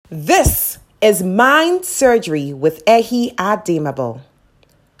This is Mind Surgery with Ehi Adimabo.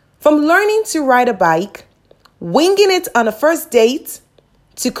 From learning to ride a bike, winging it on a first date,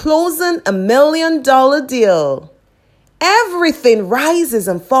 to closing $1 million deal, everything rises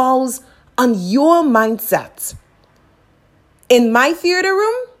and falls on your mindset. In my theater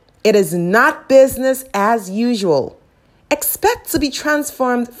room, it is not business as usual. Expect to be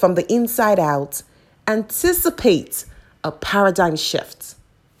transformed from the inside out. Anticipate a paradigm shift.